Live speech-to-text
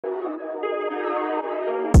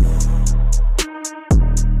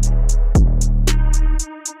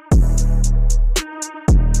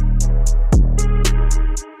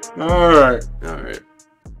All right. All right.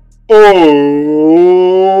 Oh,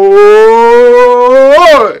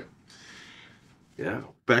 Yeah.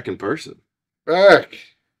 Back in person. back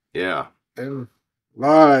Yeah. and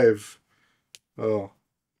live. Oh,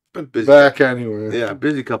 Been busy. back anyway. Yeah,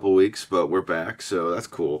 busy couple weeks, but we're back, so that's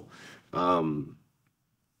cool.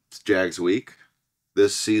 It's Jags week.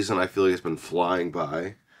 This season, I feel like it's been flying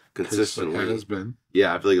by consistently. It has been.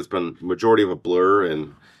 Yeah, I feel like it's been majority of a blur, and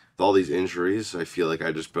with all these injuries, I feel like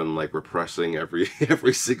I've just been like repressing every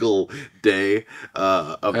single day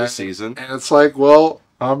of the season. And it's like, well,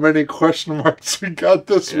 how many question marks we got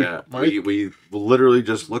this week, Mike? we literally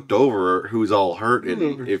just looked over who's all hurt,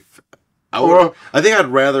 and if I think I'd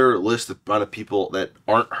rather list the amount of people that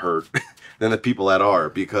aren't hurt than the people that are,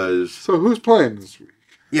 because So who's playing this week?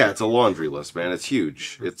 yeah, it's a laundry list, man. It's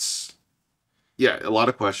huge. It's a lot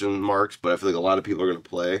of question marks, but I feel like a lot of people are going to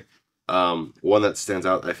play. One that stands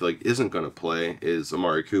out, I feel like isn't going to play is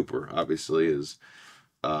Amari Cooper. Obviously, is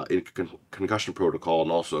in concussion protocol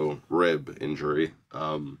and also rib injury.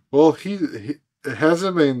 Well, it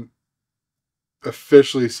hasn't been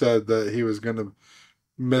officially said that he was going to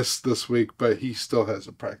miss this week, but he still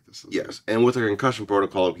hasn't practiced this week. And with the concussion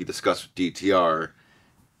protocol we discussed with DTR,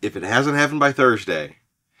 if it hasn't happened by Thursday,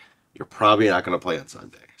 you're probably not going to play on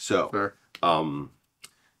Sunday. So, Fair.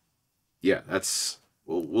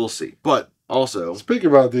 we'll see. But also, Speaking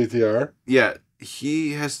about DTR,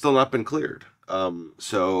 he has still not been cleared.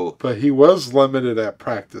 But he was limited at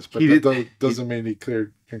practice, but doesn't mean he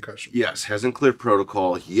cleared concussion. Yes, hasn't cleared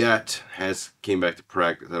protocol yet. Came back to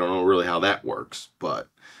practice. I don't know really how that works, but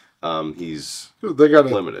he's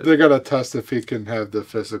limited. They gotta test if he can have the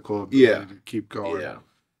physical ability to keep going. Yeah,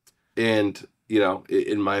 and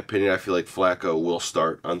in my opinion, I feel like Flacco will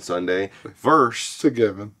start on Sunday. It's a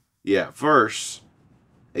given. Yeah, versus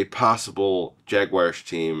a possible Jaguars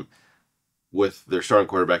team with their starting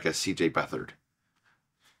quarterback as C.J. Beathard.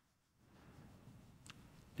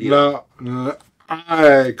 No,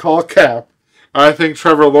 I call cap. I think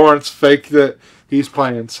Trevor Lawrence faked that he's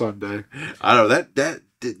playing Sunday. I don't know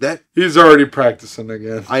that he's already practicing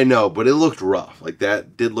again. I know, but it looked rough. Like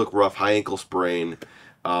that did look rough. High ankle sprain.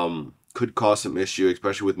 Could cause some issue,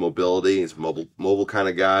 especially with mobility. He's a mobile kind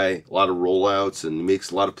of guy. A lot of rollouts and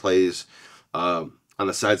makes a lot of plays on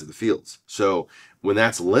the sides of the fields. So when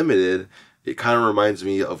that's limited, it kind of reminds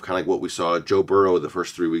me of kind of like what we saw Joe Burrow the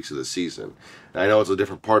first 3 weeks of the season. And I know it's a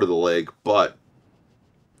different part of the leg, but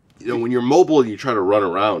when you're mobile and you try to run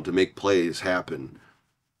around to make plays happen,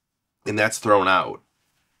 and that's thrown out,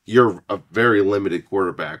 you're a very limited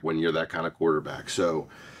quarterback when you're that kind of quarterback. So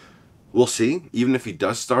we'll see. Even if he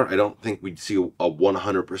does start, I don't think we'd see a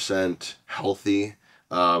 100% healthy.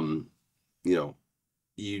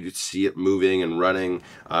 You see it moving and running.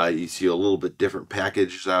 You see a little bit different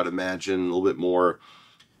package, I would imagine. A little bit more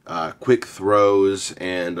quick throws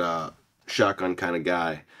and shotgun kind of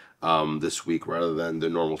guy this week rather than the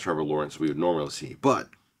normal Trevor Lawrence we would normally see. But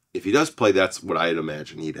if he does play, that's what I'd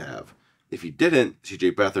imagine he'd have. If he didn't,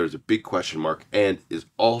 C.J. Beathard is a big question mark and is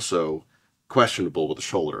also questionable with a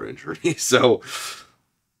shoulder injury. So,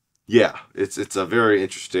 yeah, it's a very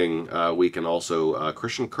interesting week. And also,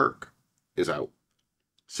 Christian Kirk is out.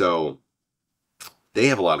 So, they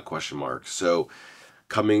have a lot of question marks. So,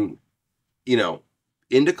 coming,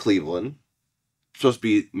 into Cleveland, supposed to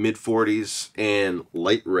be mid-40s and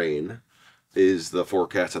light rain is the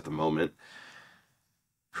forecast at the moment.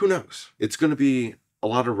 Who knows? It's going to be a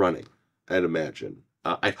lot of running, I'd imagine.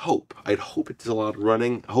 I'd hope it's a lot of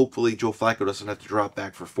running. Hopefully Joe Flacco doesn't have to drop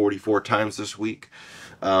back for 44 times this week.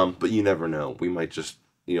 But you never know. We might just,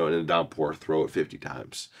 in a downpour, throw it 50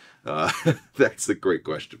 times. That's the great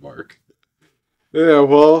question mark. Yeah,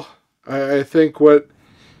 well, I think what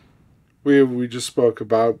we just spoke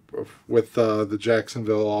about with the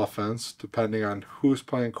Jacksonville offense, depending on who's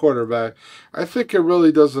playing quarterback, I think it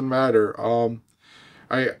really doesn't matter.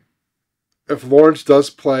 If Lawrence does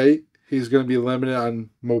play, he's going to be limited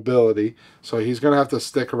on mobility, so he's going to have to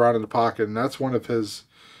stick around in the pocket, and that's one of his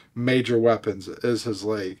major weapons is his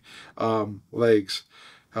legs.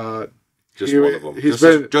 Just one of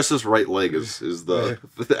them. Just his right leg is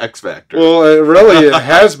the X factor. Well, it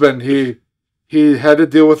has been. He had to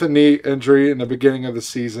deal with a knee injury in the beginning of the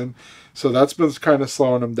season, so that's been kind of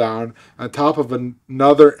slowing him down. On top of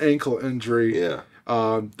another ankle injury,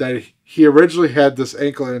 that he originally had this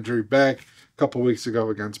ankle injury back a couple weeks ago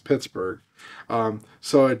against Pittsburgh.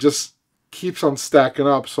 So it just keeps on stacking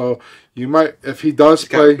up. So you might, if he does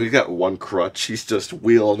play, he's got one crutch. He's just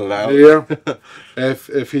wheeling it out. Yeah.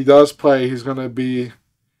 If he does play, he's going to be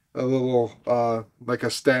a little like a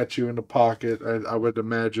statue in the pocket, I would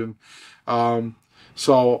imagine.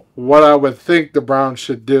 So what I would think the Browns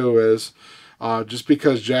should do is, just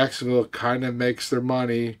because Jacksonville kind of makes their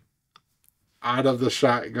money out of the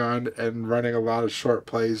shotgun and running a lot of short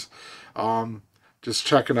plays. Um, just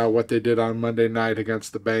checking out what they did on Monday night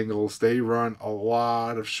against the Bengals. They run a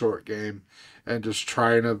lot of short game and just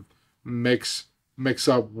trying to mix mix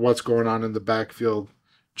up what's going on in the backfield,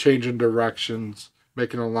 changing directions,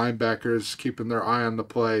 making the linebackers keeping their eye on the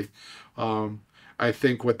play. Um, I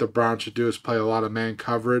think what the Browns should do is play a lot of man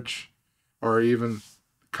coverage, or even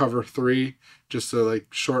cover three, just to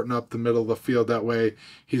like shorten up the middle of the field. That way,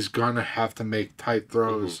 he's gonna have to make tight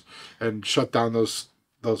throws and shut down those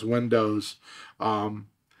windows. Um,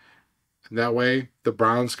 and that way, the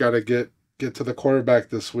Browns got to get to the quarterback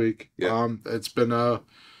this week. Yeah. It's been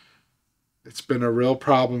a real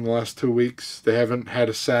problem the last 2 weeks. They haven't had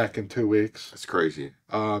a sack in 2 weeks. That's crazy.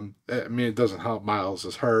 I mean, it doesn't help Miles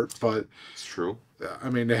is hurt, but it's true. I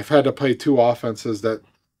mean, they've had to play two offenses that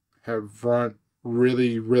have run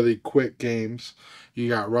really, really quick games. You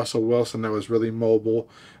got Russell Wilson that was really mobile,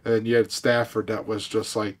 and you had Stafford that was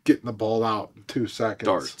just like getting the ball out in 2 seconds.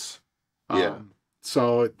 Darts. Yeah.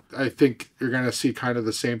 So I think you're going to see kind of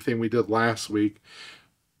the same thing we did last week,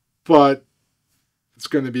 but it's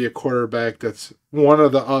going to be a quarterback that's one or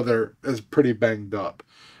the other is pretty banged up.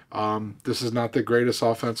 This is not the greatest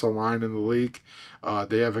offensive line in the league.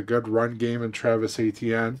 They have a good run game in Travis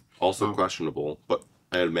Etienne. Also questionable, but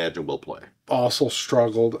I imagine will play. Also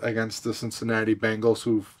struggled against the Cincinnati Bengals,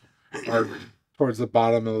 who are towards the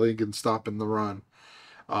bottom of the league in stopping the run.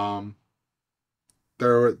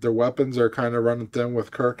 Their weapons are kind of running thin with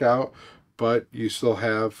Kirk out, but you still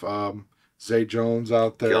have Zay Jones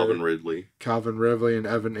out there, Calvin Ridley, and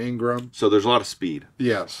Evan Ingram. So there's a lot of speed.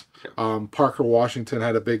 Yes. Yeah. Parker Washington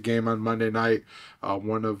had a big game on Monday night.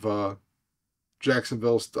 One of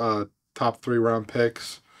Jacksonville's top 3-round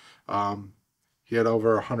picks. He had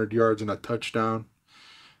over 100 yards and a touchdown.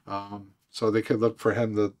 So they could look for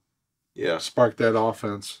him to spark that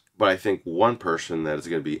offense. But I think one person that is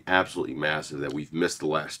going to be absolutely massive that we've missed the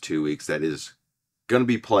last 2 weeks that is going to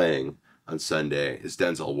be playing on Sunday is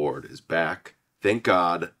Denzel Ward is back. Thank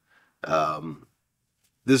God. This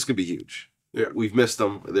is going to be huge. Yeah. We've missed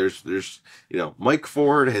him. There's Mike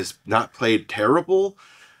Ford has not played terrible,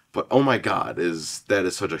 but oh my God, that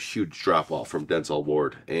is such a huge drop off from Denzel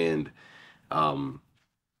Ward, and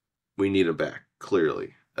we need him back.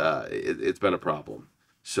 Clearly, it's been a problem.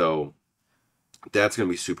 So that's going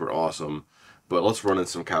to be super awesome. But let's run in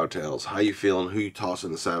some cowtails. How you feeling? Who you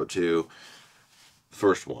tossing this out to?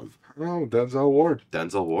 First one. Oh, Denzel Ward.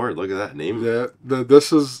 Denzel Ward. Look at that name. Yeah,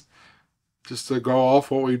 this is just to go off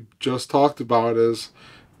what we just talked about. Is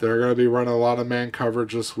they're going to be running a lot of man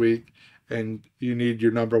coverage this week, and you need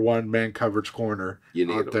your number one man coverage corner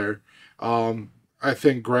out there. I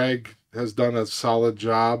think Greg has done a solid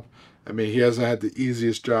job. I mean, he hasn't had the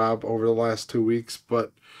easiest job over the last 2 weeks,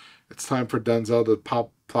 but it's time for Denzel to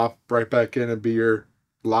pop right back in and be your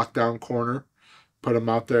lockdown corner. Put him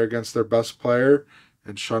out there against their best player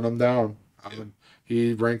and shut him down.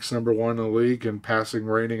 He ranks number one in the league in passing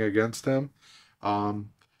rating against him.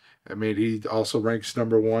 He also ranks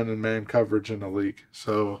number one in man coverage in the league.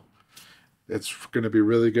 So it's going to be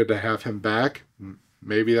really good to have him back.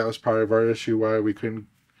 Maybe that was part of our issue why we couldn't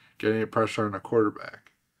get any pressure on a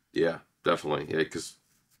quarterback. Yeah, definitely. Yeah, because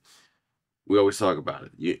we always talk about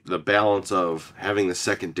it. The balance of having the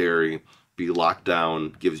secondary be locked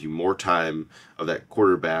down gives you more time of that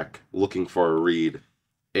quarterback looking for a read,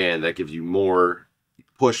 and that gives you more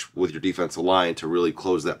push with your defensive line to really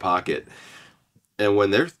close that pocket. And when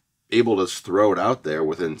they're able to throw it out there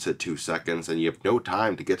within 2 seconds and you have no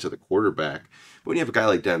time to get to the quarterback, but when you have a guy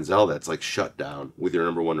like Denzel that's like shut down with your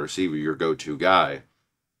number one receiver, your go-to guy,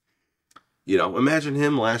 imagine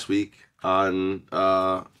him last week on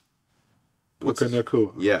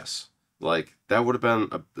Nakua. Yes. Like, that would have been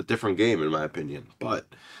a different game, in my opinion.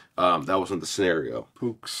 But that wasn't the scenario.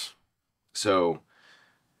 Pooks. So,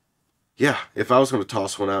 yeah, if I was going to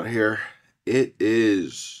toss one out here, it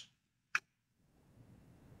is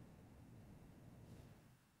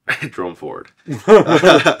Jerome Ford.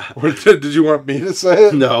 Did you want me to say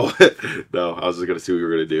it? No. No, I was just going to see what you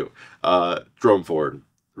were going to do. Jerome Ford.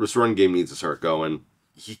 This run game needs to start going.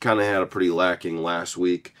 He kind of had a pretty lacking last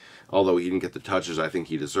week. Although he didn't get the touches I think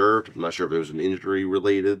he deserved. I'm not sure if it was an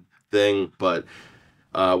injury-related thing, but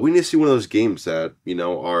we need to see one of those games that,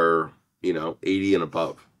 are, 80 and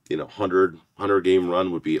above. 100-game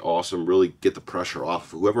run would be awesome. Really get the pressure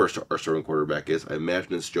off whoever our starting quarterback is. I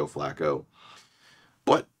imagine it's Joe Flacco.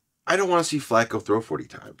 But I don't want to see Flacco throw 40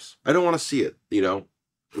 times. I don't want to see it.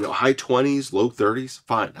 High 20s, low 30s,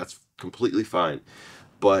 fine. That's completely fine.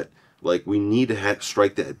 But Like, we need to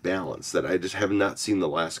strike that balance that I just have not seen the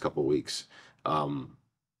last couple weeks. You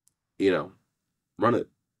know, run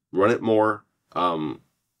it more.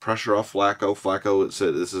 Pressure off Flacco. Flacco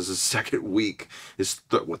said this is his second week, his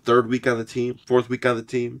third week on the team, fourth week on the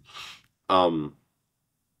team.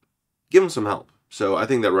 Give him some help. So I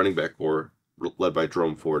think that running back core, led by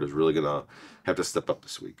Jerome Ford, is really gonna have to step up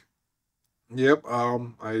this week. Yep,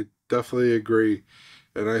 I definitely agree,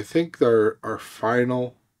 and I think our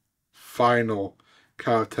final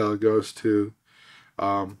cowtail goes to.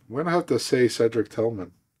 I'm gonna have to say Cedric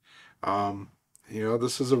Tillman.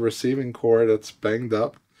 This is a receiving core that's banged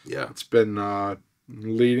up. Yeah, it's been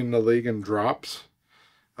leading the league in drops,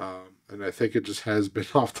 and I think it just has been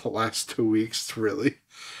off the last 2 weeks. Really,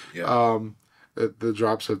 yeah. The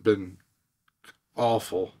drops have been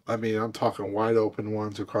awful. I mean, I'm talking wide open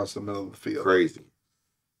ones across the middle of the field. Crazy.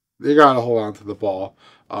 They got to hold on to the ball.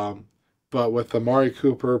 But with Amari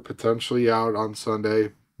Cooper potentially out on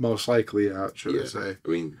Sunday, most likely out, should I say. I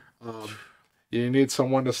mean, you need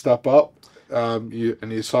someone to step up.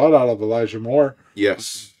 You saw it out of Elijah Moore.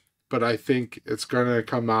 Yes. But I think it's going to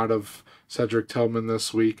come out of Cedric Tillman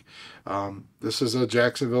this week. This is a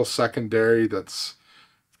Jacksonville secondary that's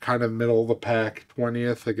kind of middle of the pack,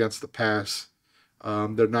 20th against the pass.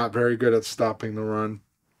 They're not very good at stopping the run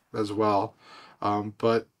as well.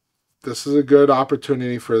 But this is a good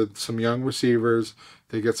opportunity for some young receivers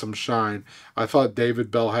to get some shine. I thought David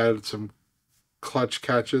Bell had some clutch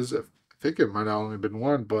catches. I think it might have only been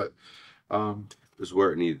one, but it was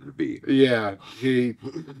where it needed to be. Yeah, I think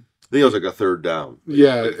it was like a third down.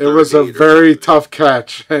 Yeah, it was a very tough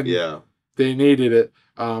catch, and they needed it.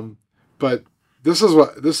 But this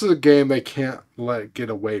is a game they can't let get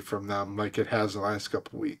away from them like it has the last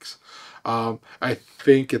couple of weeks. I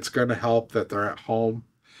think it's going to help that they're at home.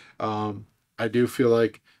 I do feel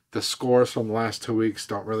like the scores from the last 2 weeks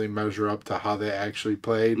don't really measure up to how they actually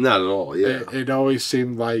played. Not at all, yeah. It always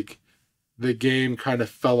seemed like the game kind of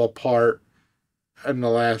fell apart in the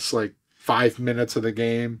last, 5 minutes of the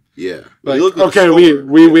game. Yeah. We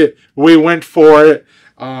went for it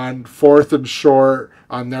on 4th and short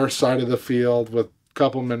on their side of the field with a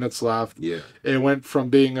couple minutes left. Yeah. It went from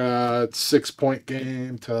being a 6-point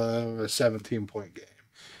game to a 17-point game.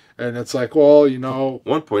 And it's like, well,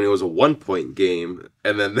 one point it was a 1-point game,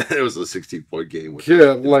 and then it was a 16-point game.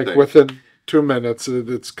 Within 2 minutes.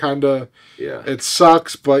 It's kind of, it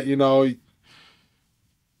sucks, but,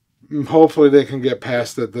 hopefully they can get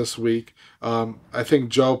past it this week. I think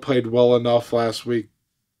Joe played well enough last week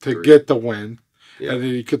to get the win. Yeah. And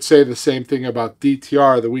you could say the same thing about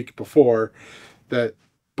DTR the week before, that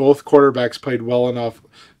both quarterbacks played well enough.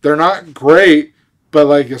 They're not great,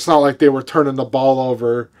 but it's not like they were turning the ball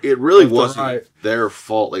over. It really wasn't their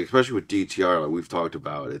fault, especially with DTR, like we've talked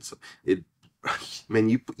about.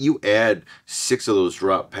 Man, you add 6 of those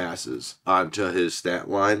drop passes onto his stat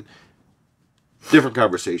line, different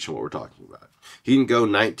conversation what we're talking about. He didn't go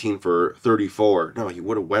 19 for 34. No, he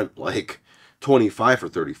would have went 25 for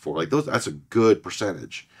 34. That's a good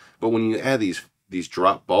percentage. But when you add these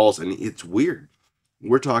drop balls, and it's weird.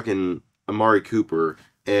 We're talking Amari Cooper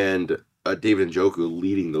and David Njoku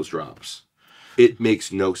leading those drops. It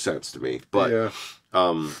makes no sense to me. But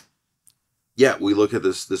we look at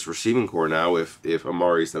this receiving core now. If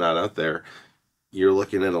Amari's not out there, you're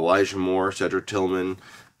looking at Elijah Moore, Cedric Tillman,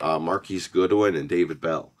 Marquise Goodwin, and David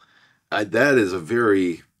Bell. That is a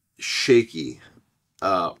very shaky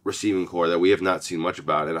receiving core that we have not seen much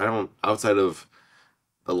about. And outside of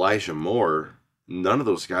Elijah Moore, none of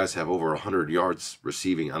those guys have over 100 yards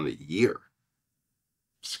receiving on the year.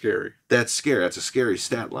 Scary. That's scary. That's a scary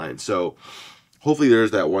stat line. So hopefully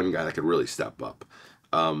there's that one guy that could really step up.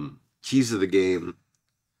 Keys to the game.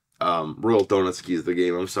 Royal Donuts keys to the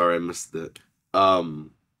game. I'm sorry I missed it.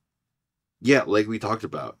 Like we talked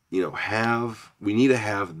about, we need to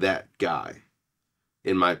have that guy,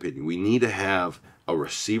 in my opinion. We need to have a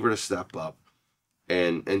receiver to step up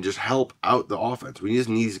and just help out the offense. We just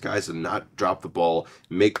need these guys to not drop the ball,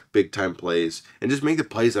 make big time plays, and just make the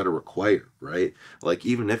plays that are required, right?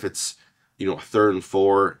 Even if it's, 3rd and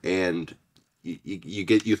 4 and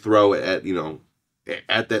you throw it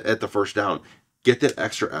at the first down, get that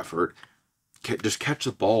extra effort, just catch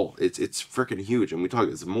the ball. It's freaking huge. And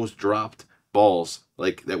it's the most dropped balls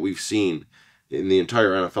that we've seen in the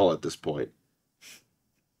entire NFL at this point.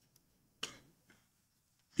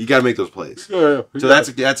 You got to make those plays. So that's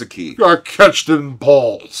a key. You got to catch them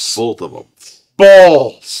balls. Both of them.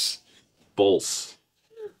 Balls.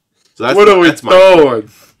 So that's what are we doing?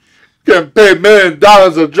 Getting paid $1 million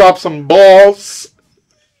to drop some balls.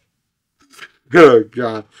 Good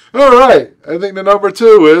God. All right. I think the number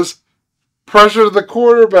 2 is Pressure the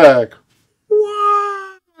quarterback.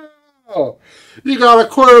 Wow. You got a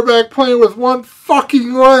quarterback playing with one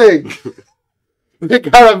fucking leg. They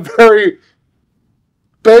got a very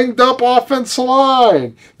banged up offensive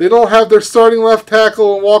line. They don't have their starting left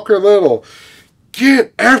tackle in Walker Little.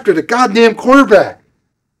 Get after the goddamn quarterback.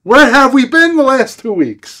 Where have we been the last 2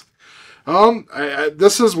 weeks?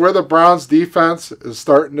 This is where the Browns defense is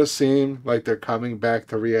starting to seem like they're coming back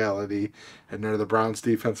to reality, and they're the Browns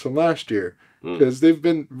defense from last year because they've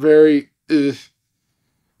been very.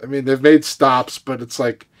 I mean, they've made stops, but it's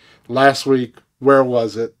like last week. Where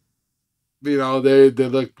was it? You know, they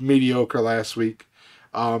looked mediocre last week,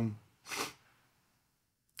 and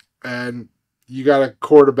you got a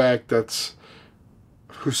quarterback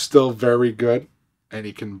who's still very good, and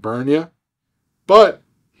he can burn you, but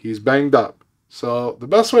he's banged up. So the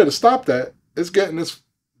best way to stop that is getting his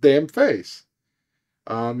damn face.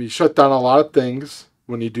 You shut down a lot of things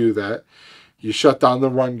when you do that. You shut down the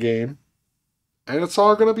run game, and it's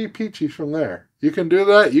all going to be peachy from there. You can do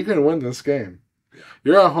that. You can win this game.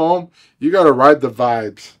 You're at home. You got to ride the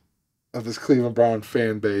vibes of this Cleveland Brown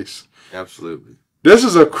fan base. Absolutely. This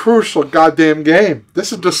is a crucial goddamn game.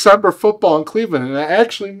 This is December football in Cleveland, and it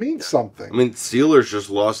actually means something. I mean, Steelers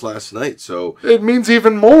just lost last night, so it means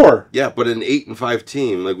even more. Yeah, but an 8-5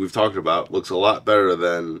 team, like we've talked about, looks a lot better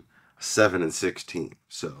than a 7-6 team.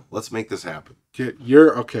 So let's make this happen.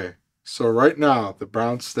 You're okay. So right now, the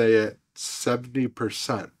Browns stay at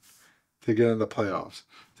 70% to get in the playoffs.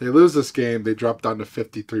 They lose this game, they drop down to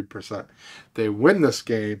 53%. They win this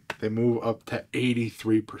game, they move up to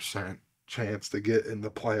 83% chance to get in the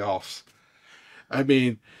playoffs. I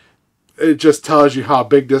mean, it just tells you how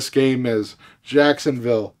big this game is.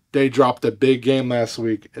 Jacksonville, they dropped a big game last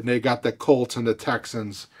week, and they got the Colts and the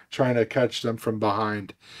Texans trying to catch them from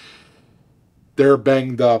behind. They're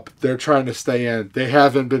banged up. They're trying to stay in. They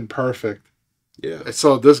haven't been perfect. Yeah.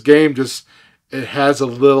 So this game it has a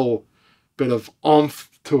little bit of oomph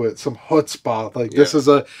to it, some chutzpah. Like this is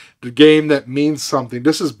the game that means something.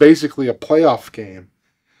 This is basically a playoff game.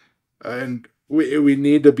 And we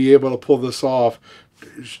need to be able to pull this off.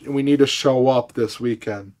 We need to show up this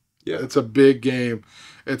weekend. Yeah. It's a big game.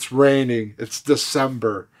 It's raining. It's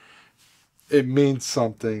December. It means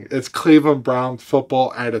something. It's Cleveland Browns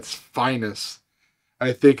football at its finest.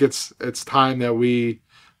 I think it's time that we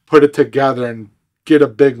put it together and get a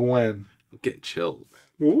big win. I'm getting chills,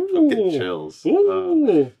 man. Ooh. I'm getting chills.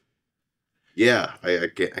 Ooh. Yeah, I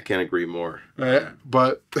can't agree more.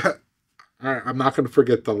 But I'm not going to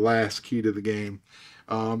forget the last key to the game.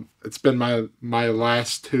 It's been my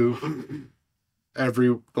last two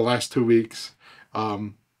the last 2 weeks.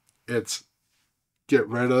 It's get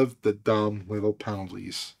rid of the dumb little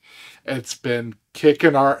penalties. It's been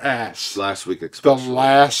kicking our ass. Last week, especially. The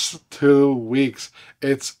last 2 weeks.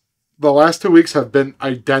 The last 2 weeks have been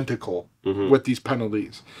identical with these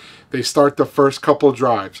penalties. They start the first couple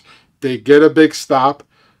drives. They get a big stop,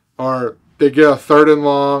 or they get a 3rd and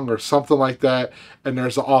long or something like that, and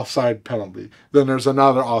there's an offside penalty. Then there's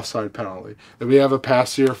another offside penalty. Then we have a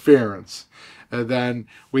pass interference. And then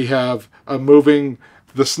we have a moving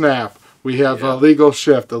the snap. We have a legal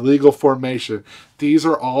shift, a legal formation. These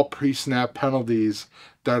are all pre-snap penalties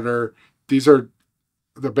they're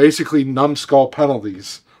basically numbskull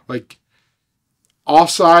penalties. Like,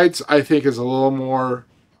 offsides, I think, is a little more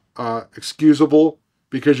excusable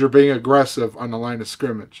because you're being aggressive on the line of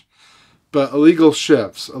scrimmage. But illegal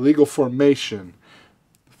shifts, illegal formation,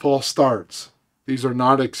 false starts, these are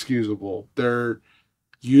not excusable. The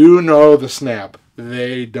snap.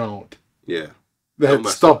 They don't. Yeah.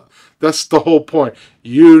 That's the whole point.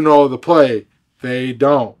 You know the play. They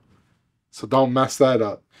don't. So don't mess that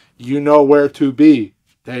up. You know where to be.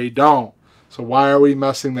 They don't. So why are we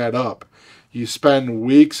messing that up? You spend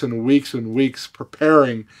weeks and weeks and weeks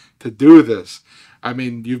preparing to do this. I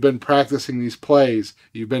mean, you've been practicing these plays.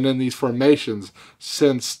 You've been in these formations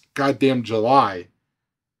since goddamn July.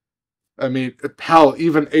 I mean, hell,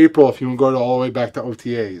 even April, if you want to go all the way back to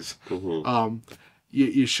OTAs.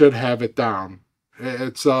 You should have it down.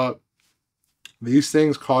 It's these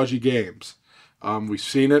things cause you games. We've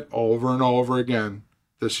seen it over and over again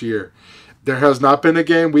this year. There has not been a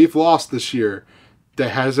game we've lost this year that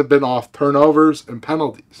hasn't been off turnovers and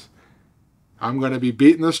penalties. I'm going to be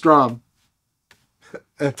beating this drum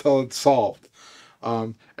until it's solved.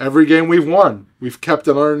 Every game we've won, we've kept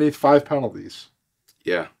it underneath 5 penalties.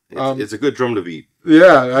 Yeah, it's a good drum to beat.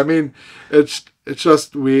 Yeah, I mean, it's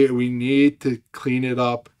just we need to clean it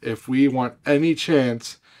up if we want any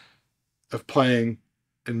chance of playing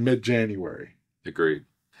in mid-January. Agreed.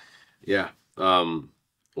 Yeah.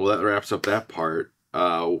 Well, that wraps up that part.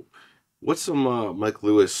 What's some Mike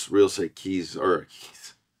Lewis real estate keys or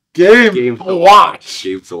Game to watch.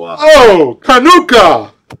 Game to watch. Oh,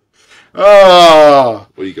 Kanuka. What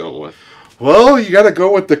are you going with? Well, you got to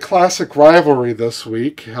go with the classic rivalry this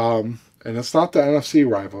week. And it's not the NFC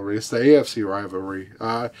rivalry; it's the AFC rivalry.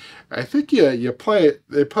 I think they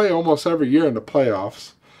play almost every year in the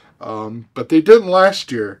playoffs, but they didn't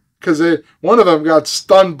last year because one of them got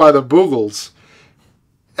stunned by the Boogles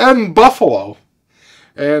and Buffalo,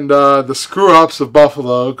 and the screw ups of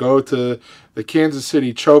Buffalo go to the Kansas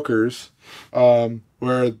City Chokers,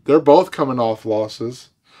 where they're both coming off losses.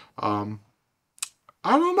 I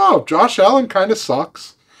don't know. Josh Allen kind of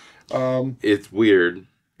sucks. It's weird,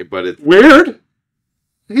 but it's weird.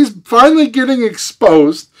 He's finally getting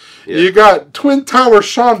exposed. Yeah. You got Twin Tower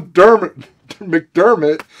Sean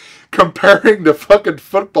McDermott comparing the fucking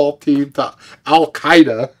football team to Al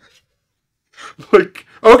Qaeda. Like,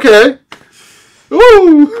 okay.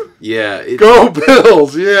 Ooh. Yeah. Go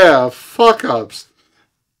Bills. Yeah. Fuck ups.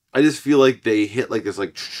 I just feel like they hit like this,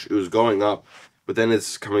 like it was going up, but then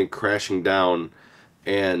it's coming crashing down,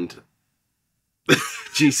 and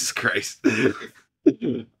Jesus Christ.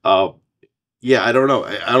 Yeah, I don't know.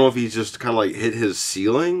 I don't know if he's just kind of like hit his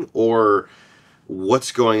ceiling or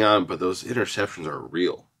what's going on, but those interceptions are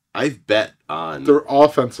real. I've bet on their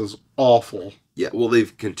offense is awful. Yeah, well,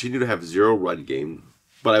 they've continued to have zero run game,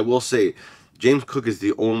 but I will say James Cook is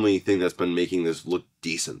the only thing that's been making this look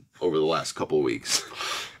decent over the last couple of weeks.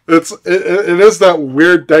 It is that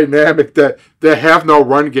weird dynamic that they have no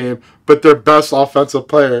run game, but their best offensive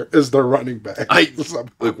player is their running back.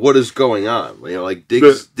 Like, what is going on? You know, like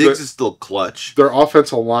Diggs is still clutch. Their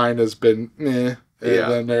offensive line has been meh,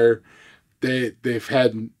 and then they've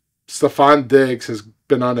had Stephon Diggs has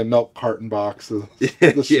been on a milk carton box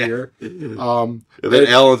this year. And then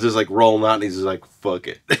Allen's just like rolling out and he's just like, fuck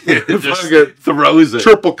it. Just throws it.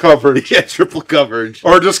 Triple coverage. Yeah, triple coverage.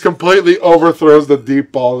 Or just completely overthrows the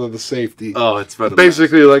deep ball to the safety. Oh, it's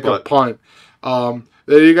basically like a punt. Then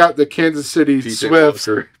you got the Kansas City Swifts.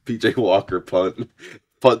 PJ Walker punt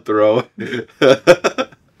throw.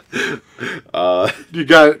 You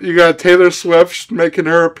got Taylor Swift making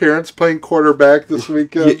her appearance playing quarterback this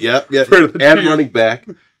weekend. Yeah, and running back.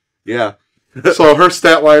 Yeah. So her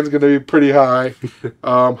stat line's going to be pretty high.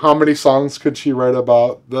 How many songs could she write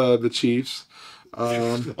about the Chiefs?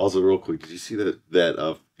 Also, real quick, did you see that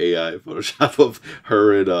AI Photoshop of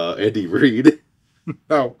her and Andy Reid?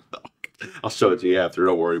 No. I'll show it to you after.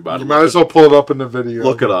 Don't worry about it. You might as well pull it up in the video.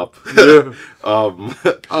 Look it up. Yeah.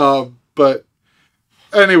 But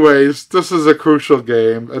anyways, this is a crucial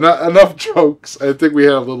game. Enough jokes. I think we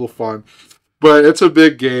had a little fun. But it's a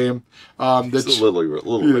big game. Just a little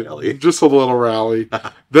rally. Just a little rally.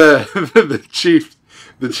 The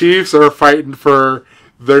Chiefs are fighting for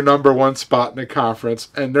their number one spot in the conference,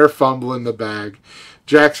 and they're fumbling the bag.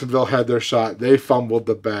 Jacksonville had their shot. They fumbled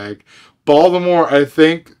the bag. Baltimore, I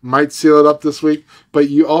think, might seal it up this week, but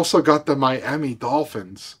you also got the Miami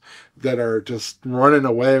Dolphins that are just running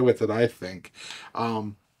away with it, I think.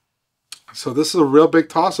 So this is a real big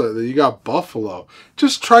toss-up. You got Buffalo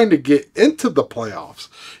just trying to get into the playoffs.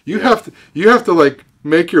 You have to like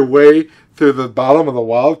make your way through the bottom of the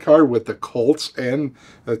wild card with the Colts and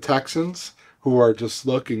the Texans, who are just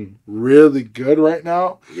looking really good right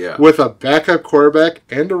now. Yeah. With a backup quarterback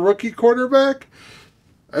and a rookie quarterback.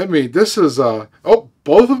 I mean, this is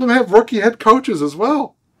both of them have rookie head coaches as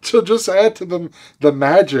well. So just add to them the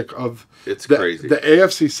magic of crazy. The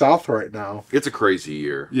AFC South right now. It's a crazy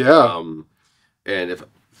year. Yeah. And if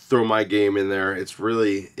throw my game in there, it's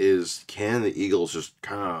really can the Eagles just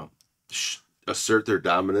kind of assert their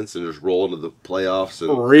dominance and just roll into the playoffs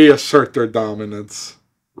and reassert their dominance.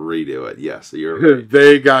 Redo it. Yes, you're right.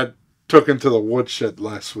 They got taken to the woodshed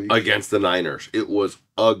last week against the Niners. It was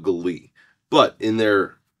ugly, but in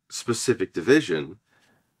their specific division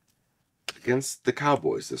against the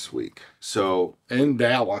Cowboys this week. So in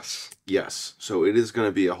Dallas. Yes. So it is going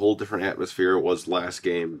to be a whole different atmosphere. It was last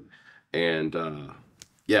game. And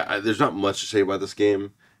there's not much to say about this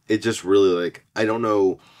game. It just really I don't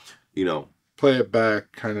know, play it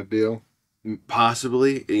back kind of deal.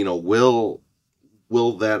 Possibly, will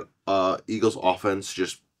that Eagles offense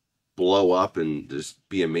just blow up and just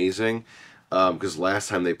be amazing? Because last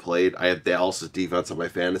time they played, I had Dallas' defense on my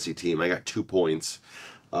fantasy team. I got 2 points.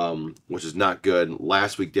 Which is not good.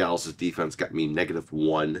 Last week, Dallas' defense got me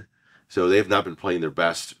 -1. So they've not been playing their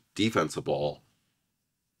best defensive ball.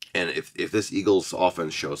 And if this Eagles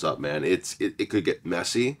offense shows up, man, it could get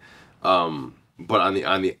messy. But on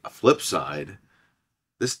the flip side,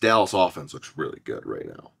 this Dallas offense looks really good right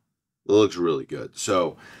now. It looks really good.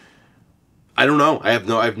 So I don't know. I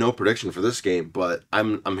have no prediction for this game, but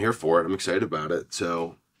I'm here for it. I'm excited about it.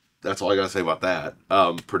 So that's all I gotta say about that.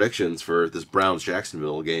 Predictions for this Browns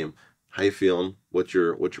Jacksonville game. How you feeling? What's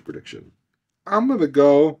your prediction? I'm gonna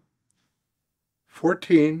go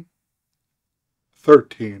 14-13.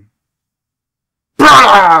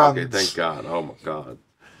 Browns! Okay, thank God. Oh my God.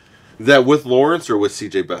 Is that with Lawrence or with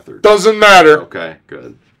CJ Beathard? Doesn't matter. Okay,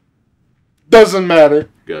 good. Doesn't matter.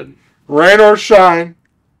 Good. Rain or shine,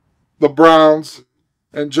 the Browns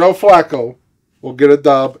and Joe Flacco will get a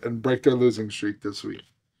dub and break their losing streak this week.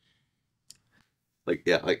 Like,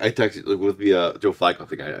 yeah, like I texted like, with the Joe Flacco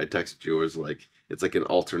thing. I texted you. It was like it's like an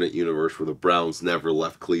alternate universe where the Browns never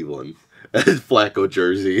left Cleveland. Flacco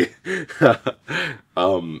jersey.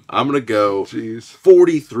 I'm gonna go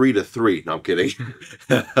 43-3. No, I'm kidding.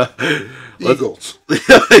 Eagles.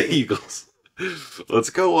 Eagles.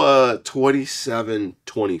 Let's go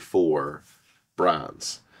 27-24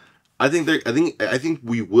 Browns. I think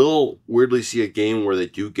we will weirdly see a game where they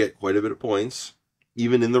do get quite a bit of points,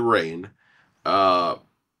 even in the rain. But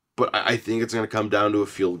I think it's going to come down to a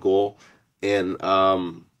field goal, and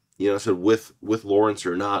so with Lawrence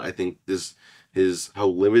or not, I think his how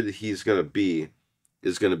limited he's going to be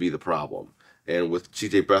is going to be the problem. And with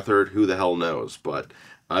C.J. Beathard, who the hell knows? But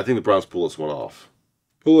I think the Browns pull this one off.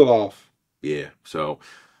 Pull it off. Yeah. So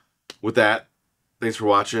with that, thanks for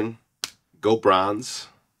watching. Go Browns.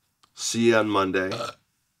 See you on Monday.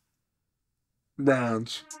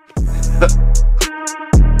 Browns.